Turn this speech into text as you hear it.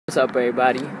What's up,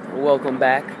 everybody? Welcome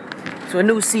back to a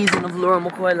new season of Laura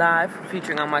McCoy Live,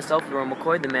 featuring on myself, Laura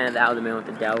McCoy, the man of the hour, the man with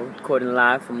the dower, recording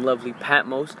live from lovely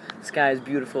Patmos. The sky is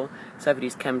beautiful, except for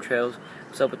these chemtrails.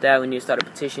 What's up with that? We need to start a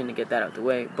petition to get that out the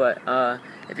way. But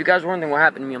if you guys were wondering what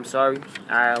happened to me, I'm sorry.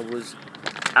 I was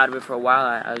out of it for a while.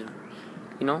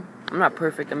 I'm not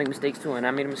perfect. I make mistakes too, and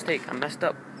I made a mistake. I messed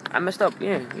up.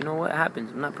 Yeah, you know what? It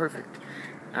happens. I'm not perfect.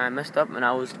 I messed up, and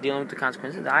I was dealing with the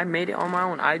consequences. I made it on my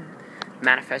own. I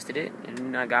manifested it,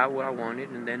 and I got what I wanted,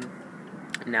 and then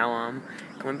now I'm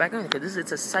coming back on, because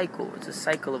it's a cycle. It's a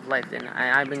cycle of life, and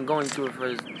I've been going through it for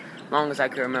as long as I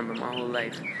can remember, my whole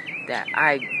life.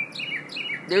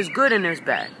 There's good and there's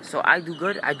bad. So I do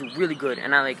good, I do really good,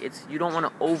 and you don't want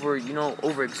to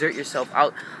overexert yourself.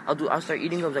 I'll start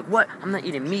eating. I was like, what? I'm not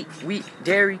eating meat, wheat,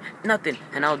 dairy, nothing,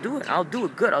 and I'll do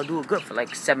it good for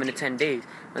like 7 to 10 days,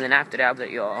 and then after that I'll be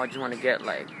like, yo, I just want to get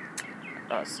like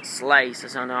a slice or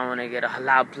something. I want to get a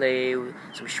halal plate with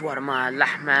some shawarma,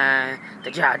 lahma,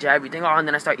 dajaja, everything. And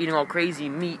then I start eating all crazy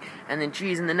meat and then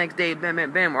cheese, and the next day, bam,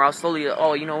 bam, bam. Or I'll slowly,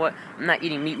 you know what? I'm not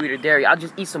eating meat, wheat, or dairy. I'll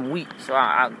just eat some wheat. So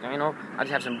I'll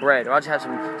just have some bread, or I'll just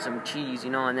have some cheese,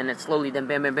 and then it's slowly, then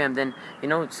bam, bam, bam. Then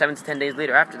 7 to 10 days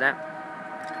later after that,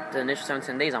 the initial 7 to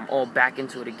 10 days, I'm all back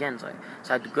into it again. So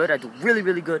I do good, I do really,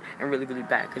 really good, and really, really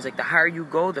bad. Because the higher you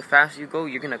go, the faster you go,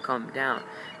 you're going to come down.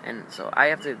 And so I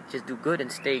have to just do good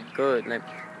and stay good.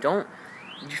 Don't,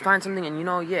 you find something and you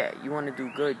want to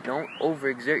do good. Don't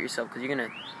overexert yourself, because you're going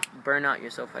to burn out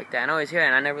yourself like that. And I always hear it,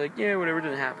 and I never whatever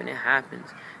doesn't happen, it happens.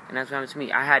 And that's what happened to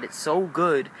me. I had it so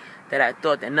good that I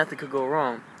thought that nothing could go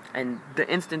wrong. And the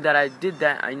instant that I did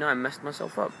that, I messed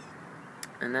myself up.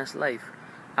 And that's life.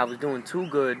 I was doing too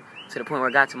good to the point where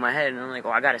I got to my head, and I'm like, oh,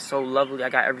 I got it so lovely. I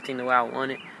got everything the way I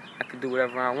want it. I could do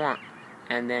whatever I want.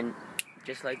 And then,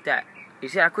 just like that. You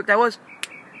see how quick that was?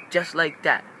 Just like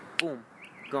that. Boom.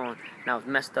 Gone. And I was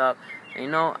messed up.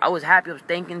 And, I was happy. I was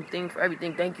thanking for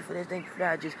everything. Thank you for this. Thank you for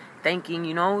that. Just thanking,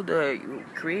 the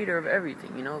creator of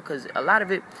everything, because a lot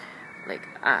of it,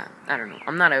 I don't know.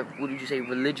 I'm not a,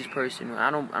 religious person.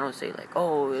 I don't say,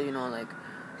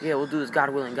 yeah, we'll do this,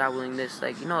 God willing this.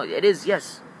 It is,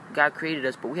 yes, God created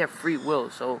us, but we have free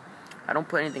will. So I don't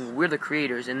put anything. We're the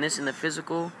creators. In the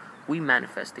physical, we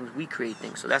manifest things. We create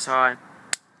things. So that's how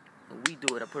we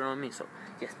do it. I put it on me. So,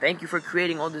 yes, thank you for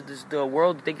creating all the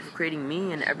world. Thank you for creating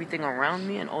me and everything around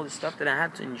me and all the stuff that I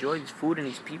have to enjoy, this food and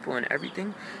these people and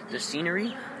everything. The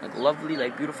scenery, lovely,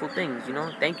 beautiful things,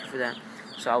 Thank you for that.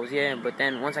 So I was here, but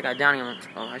then once I got down, I'm like,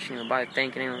 oh, I shouldn't even bother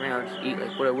thanking anyone. I'll just eat.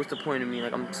 What's the point of me?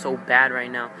 I'm so bad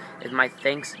right now. Is my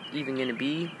thanks even gonna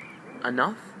be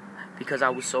enough? Because I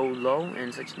was so low and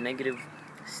in such a negative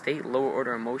state, lower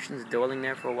order emotions dwelling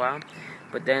there for a while.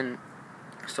 But then,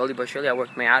 slowly but surely, I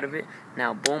worked my way out of it.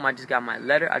 Now, boom, I just got my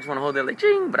letter. I just want to hold it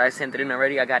ching, but I sent it in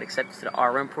already. I got accepted to the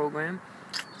RM program.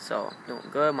 So, doing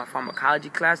good. My pharmacology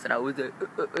class that I was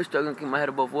struggling to keep my head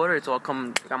above water. It's all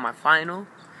coming. Got my final.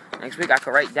 Next week, I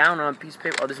could write down on a piece of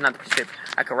paper. Oh, this is not the piece of paper.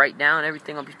 I could write down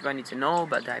everything on a piece of paper I need to know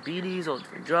about diabetes, all the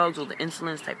different drugs, all the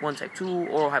insulins, type 1, type 2,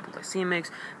 oral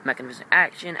hypoglycemics, mechanisms of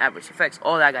action, adverse effects,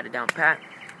 all that I got it down pat.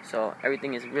 So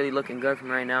everything is really looking good for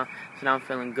me right now. So now I'm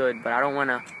feeling good. But I don't want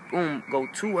to, go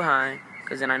too high,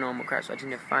 because then I know I'm going to crash. So I just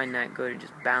need to find that good and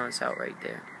just balance out right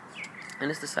there.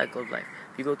 And it's the cycle of life.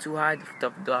 If you go too high,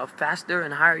 the faster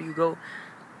and higher you go,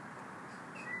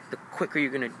 the quicker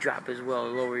you're going to drop as well,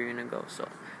 the lower you're going to go. So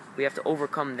we have to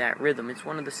overcome that rhythm. It's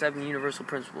one of the 7 universal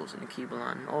principles in the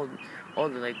Kibbalah. All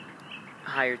the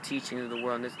higher teachings of the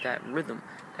world. It's that rhythm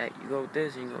that you go with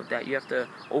this and you go with that. You have to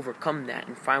overcome that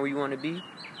and find where you want to be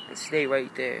and stay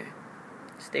right there.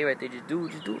 Stay right there. Just do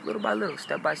it little by little,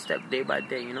 step by step, day by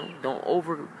day. Don't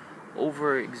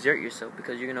overexert yourself,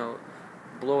 because you're gonna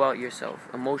blow out yourself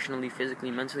emotionally, physically,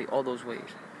 mentally, all those ways.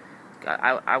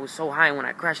 I was so high, and when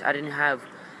I crashed, I didn't have it.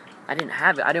 I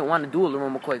didn't want to do a little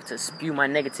more quick to spew my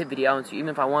negativity out into you. Even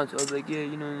if I wanted to, I was like,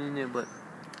 yeah, but.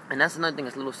 And that's another thing,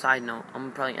 that's a little side note. I'm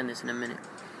going to probably end this in a minute.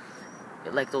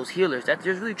 Those healers, that's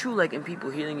really true, in people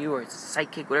healing you, or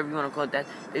psychic, whatever you want to call it, that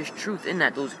there's truth in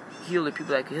that. Those healer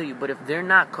people that can heal you. But if they're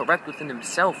not correct within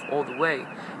themselves all the way,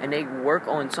 and they work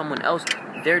on someone else,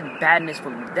 their badness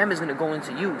from them is going to go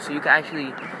into you. So you can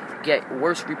actually get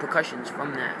worse repercussions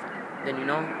from that. Then,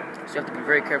 so you have to be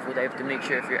very careful with that. You have to make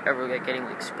sure, if you're ever getting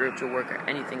spiritual work or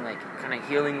anything kind of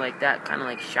healing like that, kind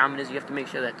of shamanism, you have to make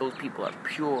sure that those people are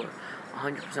pure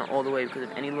 100% all the way, because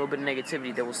if any little bit of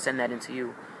negativity, they will send that into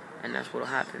you, and that's what will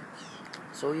happen.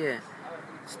 So yeah,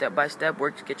 step by step,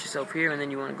 work to get yourself here, and then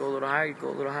you want to go a little higher,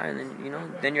 and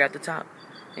then then you're at the top,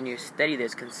 and you're steady.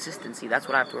 There's consistency. That's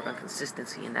what I have to work on,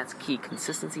 consistency, and that's key.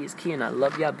 Consistency is key, and I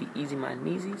love y'all. Be easy, my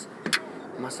kneesies.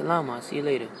 Masalama. I'll see you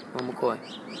later. I'm McCoy.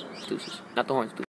 Deuces. Not the horns. Deuces.